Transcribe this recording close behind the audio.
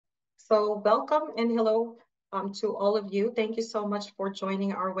So welcome and hello to all of you. Thank you so much for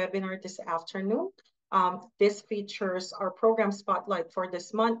joining our webinar this afternoon. This features our program spotlight for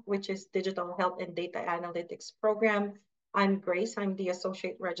this month, which is Digital Health and Data Analytics Program. I'm Grace. I'm the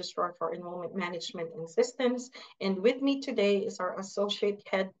Associate Registrar for Enrollment Management and Systems. And with me today is our Associate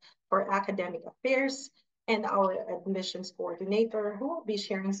Head for Academic Affairs and our Admissions Coordinator, who will be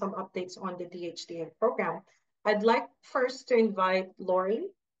sharing some updates on the DHDA program. I'd like first to invite Lori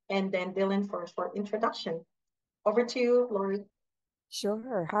and then Dylan for a short introduction. Over to you, Lori.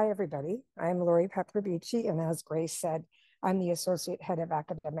 Sure. Hi, everybody. I'm Lori Petrovici, and as Grace said, I'm the Associate Head of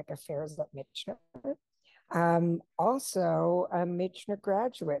Academic Affairs at Michener. Also a Michener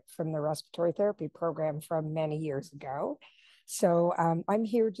graduate from the respiratory therapy program from many years ago. So I'm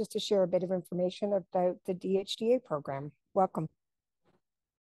here just to share a bit of information about the DHDA program. Welcome.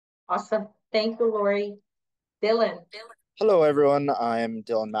 Awesome. Thank you, Lori. Dylan. Hello, everyone. I'm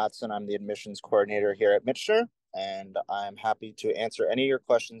Dylan Matson. I'm the admissions coordinator here at Michener, and I'm happy to answer any of your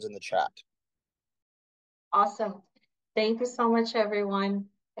questions in the chat. Awesome. Thank you so much, everyone.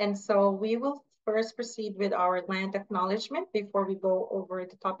 And so we will first proceed with our land acknowledgement before we go over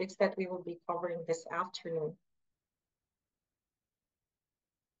the topics that we will be covering this afternoon.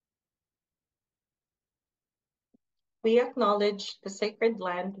 We acknowledge the sacred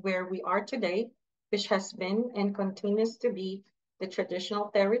land where we are today, which has been and continues to be the traditional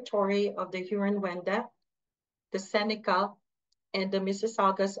territory of the Huron-Wendat, the Seneca, and the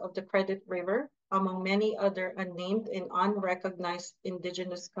Mississaugas of the Credit River, among many other unnamed and unrecognized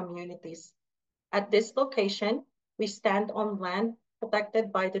indigenous communities. At this location, we stand on land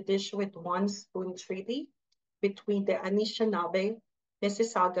protected by the Dish with One Spoon Treaty between the Anishinaabe,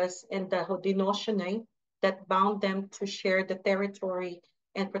 Mississaugas, and the Haudenosaunee that bound them to share the territory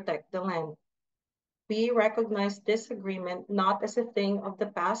and protect the land. We recognize this agreement not as a thing of the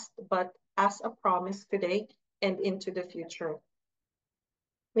past, but as a promise today and into the future.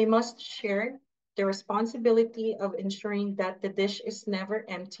 We must share the responsibility of ensuring that the dish is never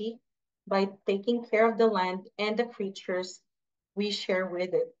empty by taking care of the land and the creatures we share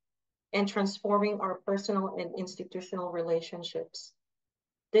with it and transforming our personal and institutional relationships.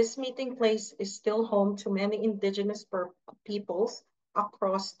 This meeting place is still home to many indigenous peoples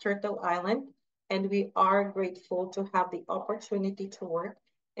across Turtle Island, and we are grateful to have the opportunity to work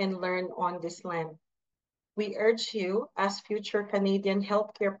and learn on this land. We urge you, as future Canadian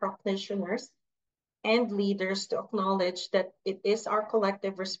healthcare practitioners and leaders, to acknowledge that it is our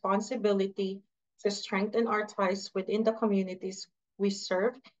collective responsibility to strengthen our ties within the communities we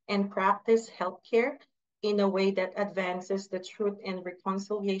serve and practice healthcare in a way that advances the Truth and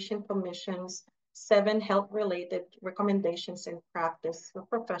Reconciliation Commission's 7 health-related recommendations and practice the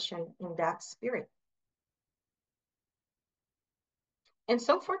profession in that spirit. And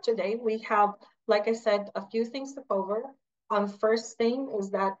so for today, we have, like I said, a few things to cover. First thing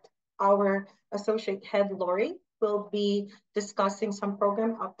is that our associate head, Lori, will be discussing some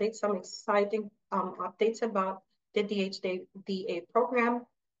program updates, some exciting updates about the DHDA program,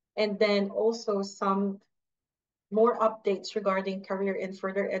 and then also some more updates regarding career and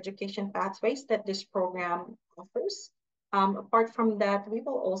further education pathways that this program offers. Apart from that, we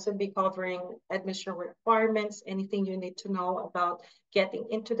will also be covering admission requirements, anything you need to know about getting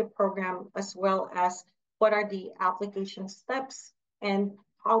into the program, as well as what are the application steps and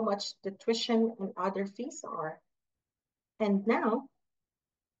how much the tuition and other fees are. And now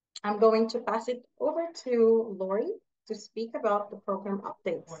I'm going to pass it over to Lori to speak about the program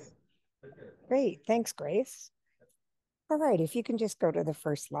updates. Great. Thanks, Grace. All right, if you can just go to the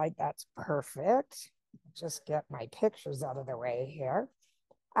first slide, that's perfect. Just get my pictures out of the way here.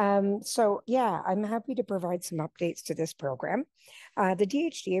 So yeah, I'm happy to provide some updates to this program. The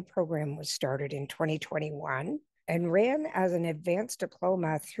DHDA program was started in 2021 and ran as an advanced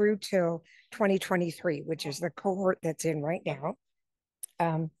diploma through till 2023, which is the cohort that's in right now.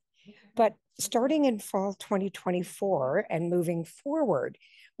 But starting in fall 2024 and moving forward,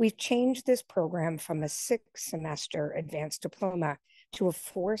 we've changed this program from a 6-semester advanced diploma to a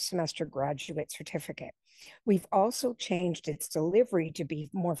 4-semester graduate certificate. We've also changed its delivery to be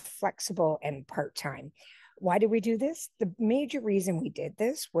more flexible and part-time. Why did we do this? The major reason we did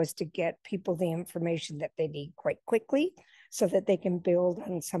this was to get people the information that they need quite quickly so that they can build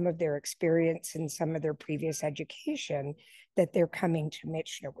on some of their experience and some of their previous education that they're coming to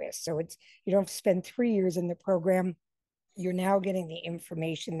Michener with. So it's, you don't have to spend 3 years in the program. You're now getting the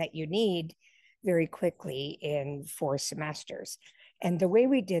information that you need very quickly in 4 semesters. And the way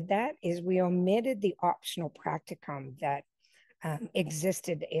we did that is we omitted the optional practicum that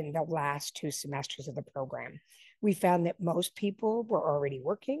existed in the last 2 semesters of the program. We found that most people were already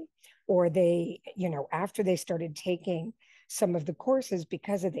working, or they, after they started taking some of the courses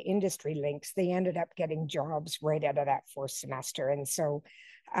because of the industry links, they ended up getting jobs right out of that fourth semester. And so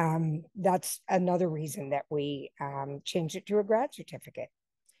that's another reason that we changed it to a grad certificate.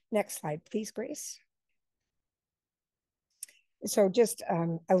 Next slide, please, Grace. So just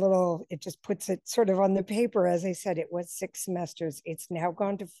a little, it just puts it sort of on the paper. As I said, it was 6 semesters. It's now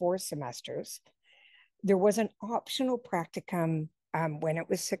gone to 4 semesters. There was an optional practicum when it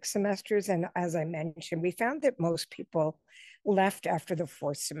was 6 semesters. And as I mentioned, we found that most people left after the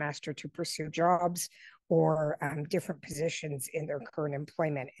 4th semester to pursue jobs or different positions in their current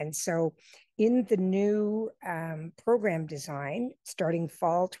employment. And so in the new program design, starting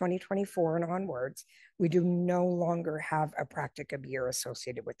fall 2024 and onwards, we do no longer have a practicum year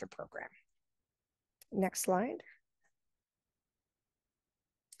associated with the program. Next slide.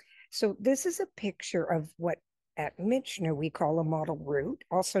 So this is a picture of what at Michener we call a model route,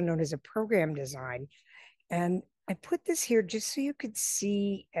 also known as a program design. And I put this here just so you could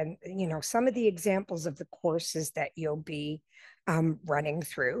see, and some of the examples of the courses that you'll be running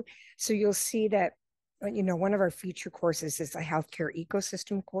through. So you'll see that, one of our feature courses is a healthcare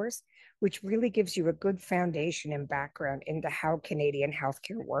ecosystem course, which really gives you a good foundation and background into how Canadian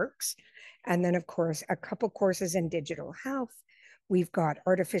healthcare works. And then, of course, a couple courses in digital health. We've got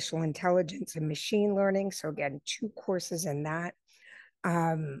artificial intelligence and machine learning. So again, 2 courses in that.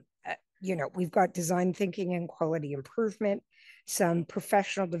 We've got design thinking and quality improvement, some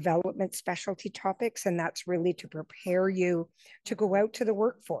professional development specialty topics, and that's really to prepare you to go out to the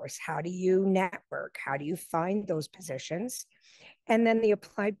workforce. How do you network? How do you find those positions? And then the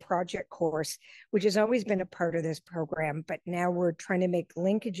applied project course, which has always been a part of this program, but now we're trying to make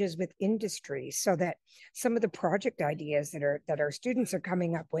linkages with industry so that some of the project ideas that our students are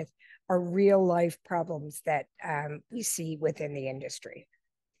coming up with are real life problems that we see within the industry.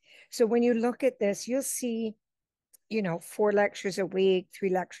 So when you look at this, you'll see, 4 lectures a week, 3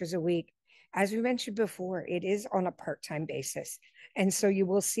 lectures a week. As we mentioned before, it is on a part-time basis. And so you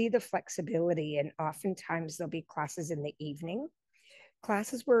will see the flexibility, and oftentimes there'll be classes in the evening.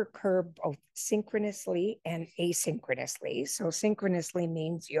 Classes will occur both synchronously and asynchronously. So synchronously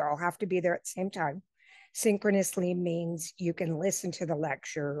means you all have to be there at the same time. Synchronously means you can listen to the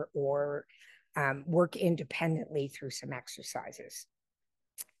lecture or work independently through some exercises.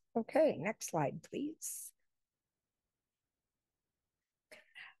 Okay, next slide, please.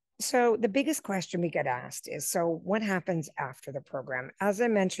 So the biggest question we get asked is, so what happens after the program? As I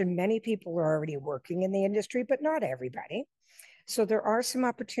mentioned, many people are already working in the industry, but not everybody. So there are some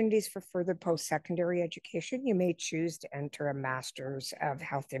opportunities for further post-secondary education. You may choose to enter a Master's of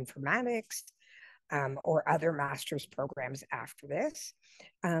Health Informatics or other master's programs after this.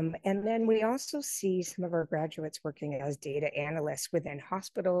 And then we also see some of our graduates working as data analysts within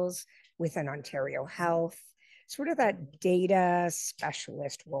hospitals, within Ontario Health. Sort of that data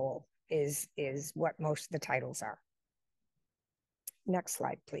specialist role is what most of the titles are. Next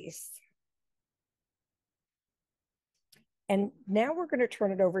slide, please. And now we're going to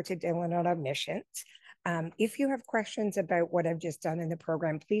turn it over to Dylan on admissions. If you have questions about what I've just done in the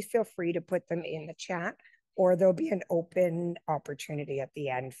program, please feel free to put them in the chat, or there'll be an open opportunity at the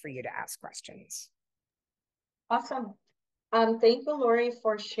end for you to ask questions. Awesome. Thank you, Lori,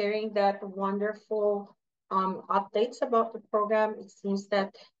 for sharing that wonderful updates about the program. It seems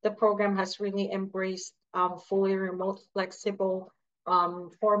that the program has really embraced fully remote, flexible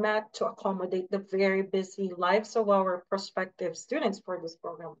format to accommodate the very busy lives of our prospective students for this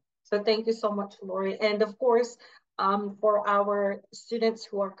program. So thank you so much, Lori. And of course, for our students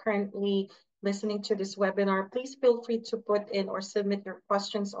who are currently listening to this webinar, please feel free to put in or submit your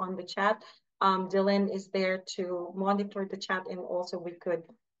questions on the chat. Dylan is there to monitor the chat, and also we could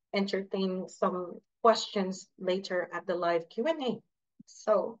entertain some questions later at the live Q&A.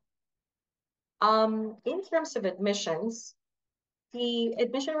 So in terms of admissions, the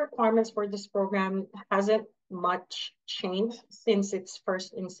admission requirements for this program hasn't much changed since its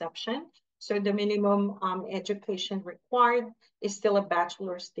first inception. So the minimum education required is still a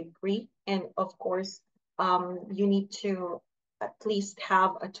bachelor's degree. And of course, you need to at least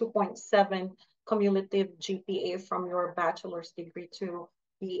have a 2.7 cumulative GPA from your bachelor's degree to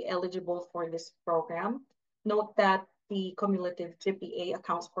be eligible for this program. Note that the cumulative GPA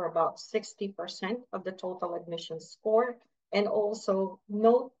accounts for about 60% of the total admission score. And also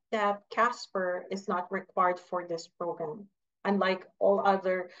note that CASPER is not required for this program, unlike all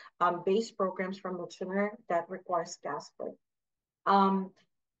other base programs from Michener that requires CASPER.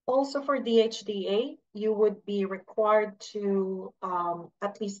 Also for DHDA, you would be required to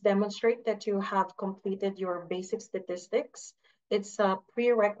at least demonstrate that you have completed your basic statistics. It's a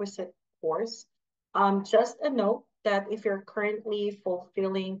prerequisite course. Just a note that if you're currently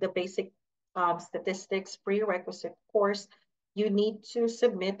fulfilling the basic statistics prerequisite course, you need to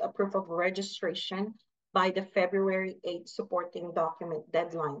submit a proof of registration by the February 8th supporting document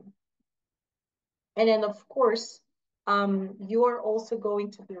deadline. And then, of course, you are also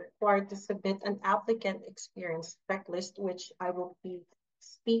going to be required to submit an applicant experience checklist, which I will be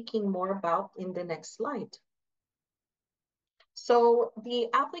speaking more about in the next slide. So the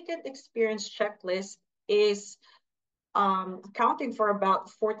applicant experience checklist is accounting for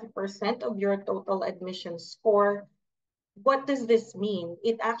about 40% of your total admission score. What does this mean?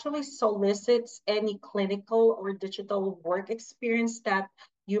 It actually solicits any clinical or digital work experience that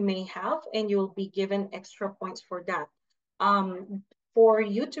you may have, and you'll be given extra points for that. For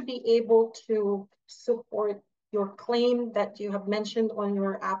you to be able to support your claim that you have mentioned on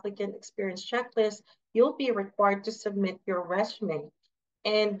your applicant experience checklist, you'll be required to submit your resume.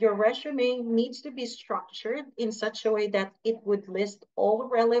 And your resume needs to be structured in such a way that it would list all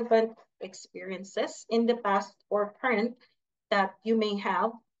relevant experiences in the past or current that you may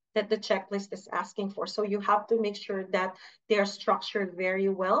have that the checklist is asking for. So you have to make sure that they are structured very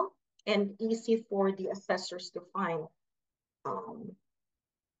well and easy for the assessors to find.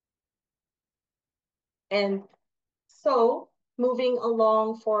 And so moving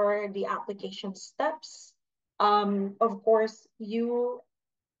along for the application steps, of course, you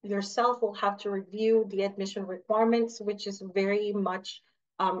yourself will have to review the admission requirements, which is very much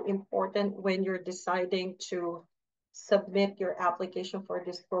important when you're deciding to submit your application for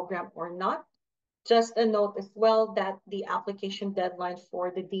this program or not. Just a note as well that the application deadline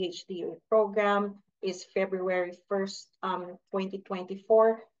for the DHDA program is February 1st,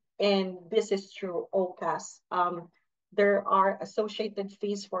 2024, and this is through OCAS. There are associated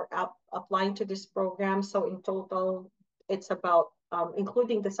fees for applying to this program. So in total, it's about,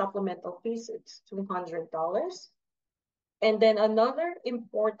 including the supplemental fees, it's $200. And then another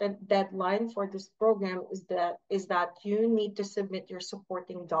important deadline for this program is that you need to submit your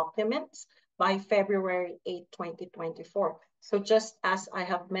supporting documents by February 8, 2024. So just as I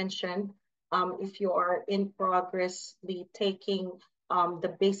have mentioned, if you are in progressly taking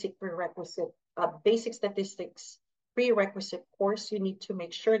the basic statistics prerequisite course, you need to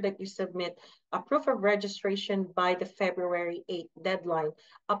make sure that you submit a proof of registration by the February 8th deadline.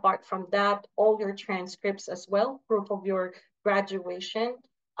 Apart from that, all your transcripts as well, proof of your graduation,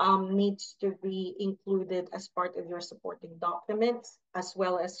 needs to be included as part of your supporting documents, as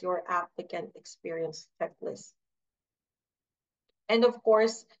well as your applicant experience checklist. And of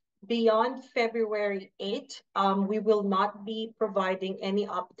course, beyond February 8th, we will not be providing any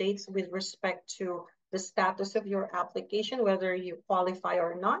updates with respect to the status of your application, whether you qualify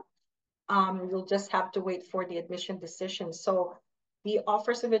or not. You'll just have to wait for the admission decision. So the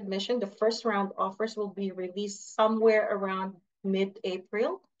offers of admission, the first round offers will be released somewhere around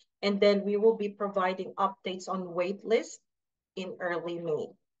mid-April, and then we will be providing updates on waitlist in early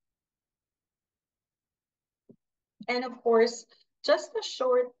May. And of course, just a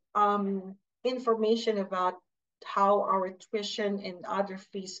short information about how our tuition and other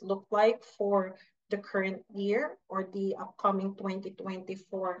fees look like for the current year or the upcoming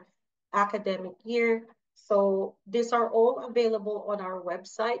 2024 academic year. So these are all available on our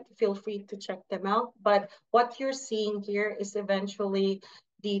website. Feel free to check them out. But what you're seeing here is eventually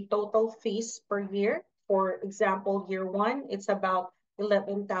the total fees per year. For example, year one, it's about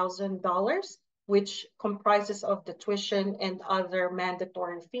 $11,000, which comprises of the tuition and other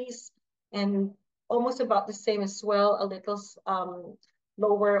mandatory fees, and almost about the same as well, a little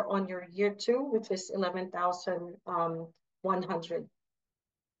lower on your year two, which is 11,100.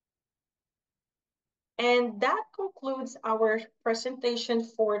 And that concludes our presentation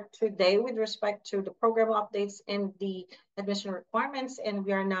for today with respect to the program updates and the admission requirements. And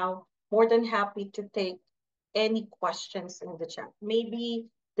we are now more than happy to take any questions in the chat. Maybe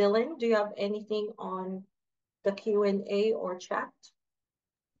Dylan, do you have anything on the Q&A or chat?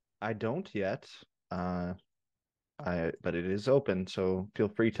 I don't yet, but it is open, so feel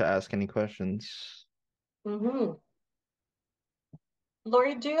free to ask any questions.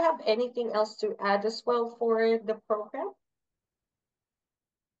 Lori, do you have anything else to add as well for the program?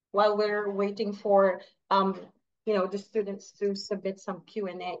 While we're waiting for the students to submit some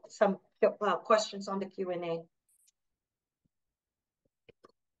Q&A, some questions on the Q&A.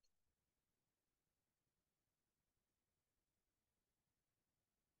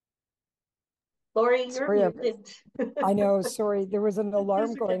 Lori, you're Sorry, muted. I know, sorry, there was an alarm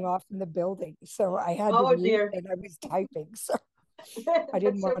That's okay. going off in the building, so I had to Oh mute dear. and I was typing, so I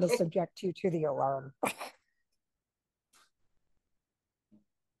didn't That's want to okay. subject you to the alarm.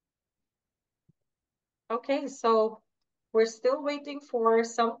 Okay, so we're still waiting for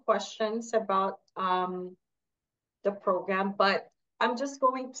some questions about the program, but I'm just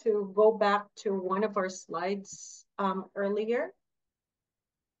going to go back to one of our slides earlier.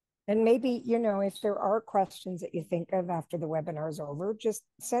 And maybe, you know, if there are questions that you think of after the webinar is over, just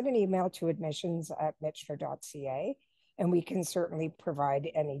send an email to admissioner.ca and we can certainly provide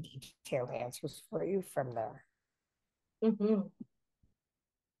any detailed answers for you from there. Mm-hmm.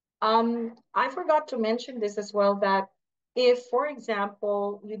 I forgot to mention this as well, that if, for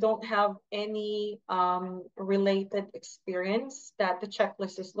example, you don't have any related experience that the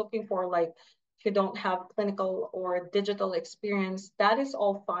checklist is looking for, like if you don't have clinical or digital experience, that is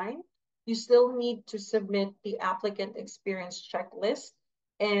all fine. You still need to submit the applicant experience checklist.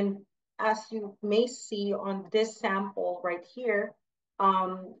 And as you may see on this sample right here,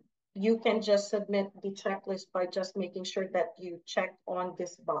 um, you can just submit the checklist by just making sure that you check on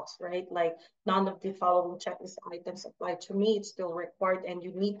this box, right? Like none of the following checklist items apply to me. It's still required and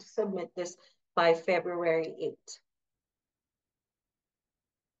you need to submit this by February 8th.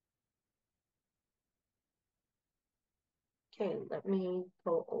 Okay, let me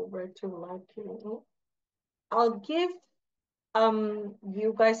go over to my Q&A. I'll give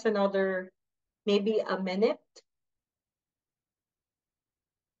you guys another maybe a minute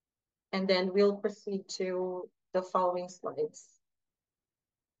and then we'll proceed to the following slides.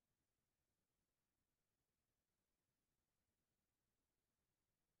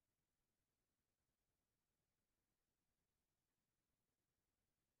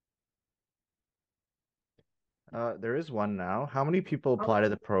 There is one now. How many people apply to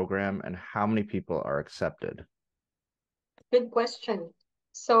the program and how many people are accepted? Good question.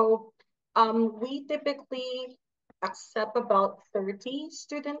 So we typically accept about 30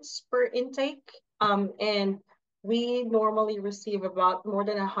 students per intake, and we normally receive about more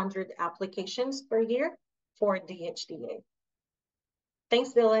than 100 applications per year for DHDA.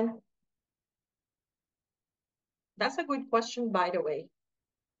 Thanks, Dylan. That's a good question, by the way.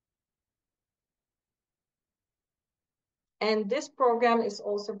 And this program is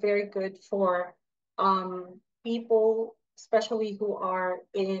also very good for people, especially who are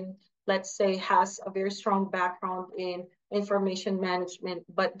in, let's say, has a very strong background in information management,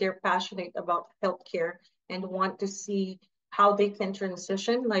 but they're passionate about healthcare and want to see how they can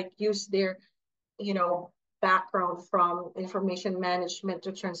transition, like use their, you know, background from information management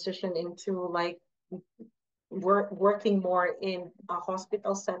to transition into like working more in a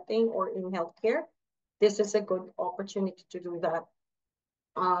hospital setting or in healthcare. This is a good opportunity to do that.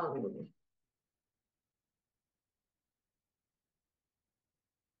 Um,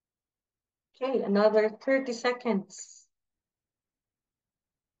 okay, another 30 seconds.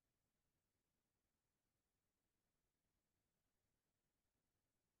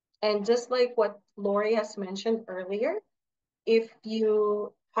 And just like what Lori has mentioned earlier, if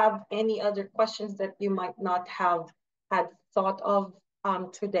you have any other questions that you might not have had thought of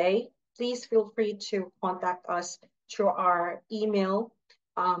today, please feel free to contact us through our email,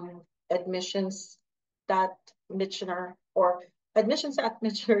 admissions.michener or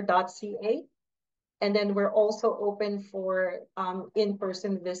admissions@michener.ca. And then we're also open for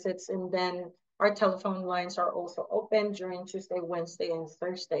in-person visits. And then our telephone lines are also open during Tuesday, Wednesday, and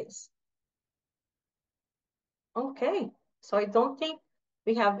Thursdays. Okay, so I don't think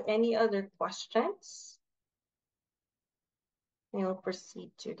we have any other questions. We'll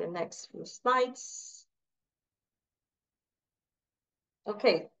proceed to the next few slides.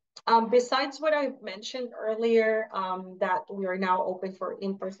 Okay, besides what I mentioned earlier, that we are now open for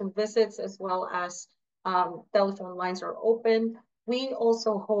in-person visits as well as telephone lines are open, we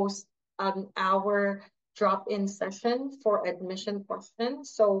also host our drop-in session for admission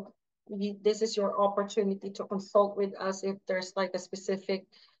questions. So this is your opportunity to consult with us if there's like a specific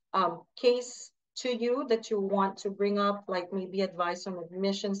case to you that you want to bring up, like maybe advice on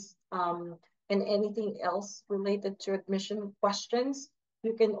admissions, and anything else related to admission questions.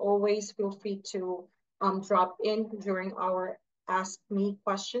 You can always feel free to drop in during our Ask Me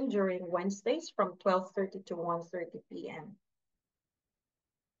question during Wednesdays from 12:30 to 1:30 p.m.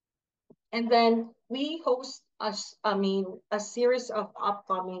 And then we host a series of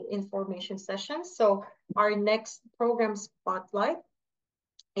upcoming information sessions. So our next program spotlight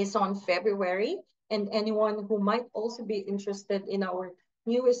is on February, and anyone who might also be interested in our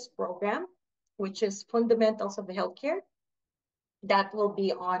newest program, which is Fundamentals of Healthcare, That will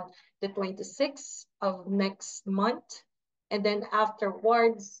be on the 26th of next month. And then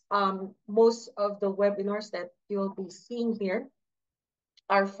afterwards, most of the webinars that you'll be seeing here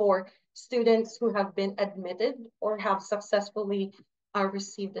are for students who have been admitted or have successfully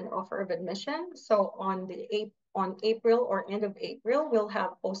received an offer of admission. So on April or end of April, we'll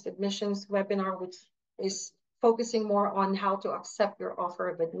have post-admissions webinar, which is focusing more on how to accept your offer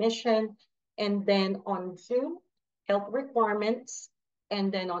of admission. And then on June, health requirements.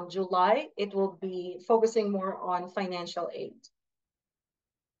 And then on July, it will be focusing more on financial aid.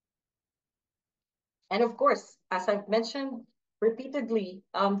 And of course, as I've mentioned repeatedly,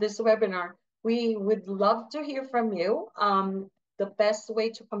 this webinar, we would love to hear from you. The best way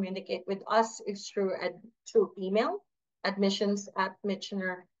to communicate with us is through email,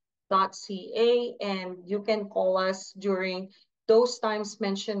 admissions@michener.ca, and you can call us during those times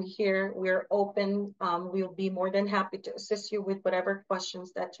mentioned here. We're open. We'll be more than happy to assist you with whatever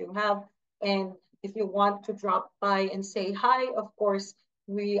questions that you have. And if you want to drop by and say hi, of course,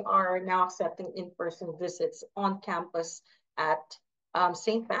 we are now accepting in-person visits on campus at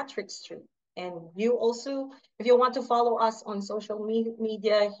St. Patrick's Street. And you also, if you want to follow us on social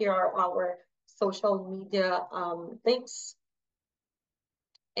media, here are our social media links.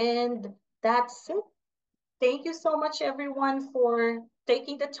 And that's it. Thank you so much, everyone, for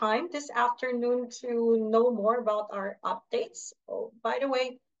taking the time this afternoon to know more about our updates. Oh, by the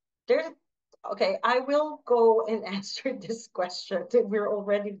way, there's okay, I will go and answer this question. We're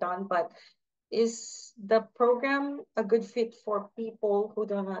already done, but is the program a good fit for people who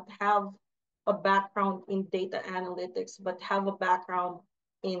do not have a background in data analytics, but have a background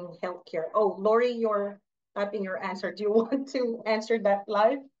in healthcare? Oh, Lori, you're typing your answer. Do you want to answer that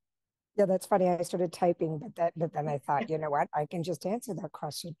live? Yeah, that's funny. I started typing, but then I thought, you know what? I can just answer that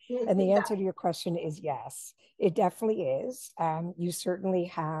question. And the answer to your question is yes, it definitely is. You certainly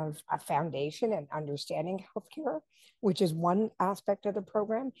have a foundation and understanding healthcare, which is one aspect of the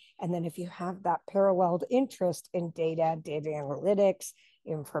program. And then if you have that paralleled interest in data analytics,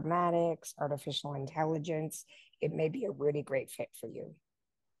 informatics, artificial intelligence, it may be a really great fit for you.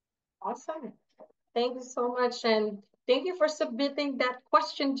 Awesome. Thank you so much. And thank you for submitting that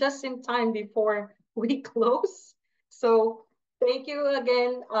question just in time before we close. So thank you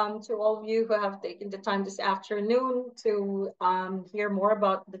again to all of you who have taken the time this afternoon to hear more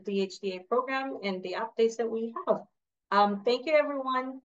about the DHDA program and the updates that we have. Thank you, everyone.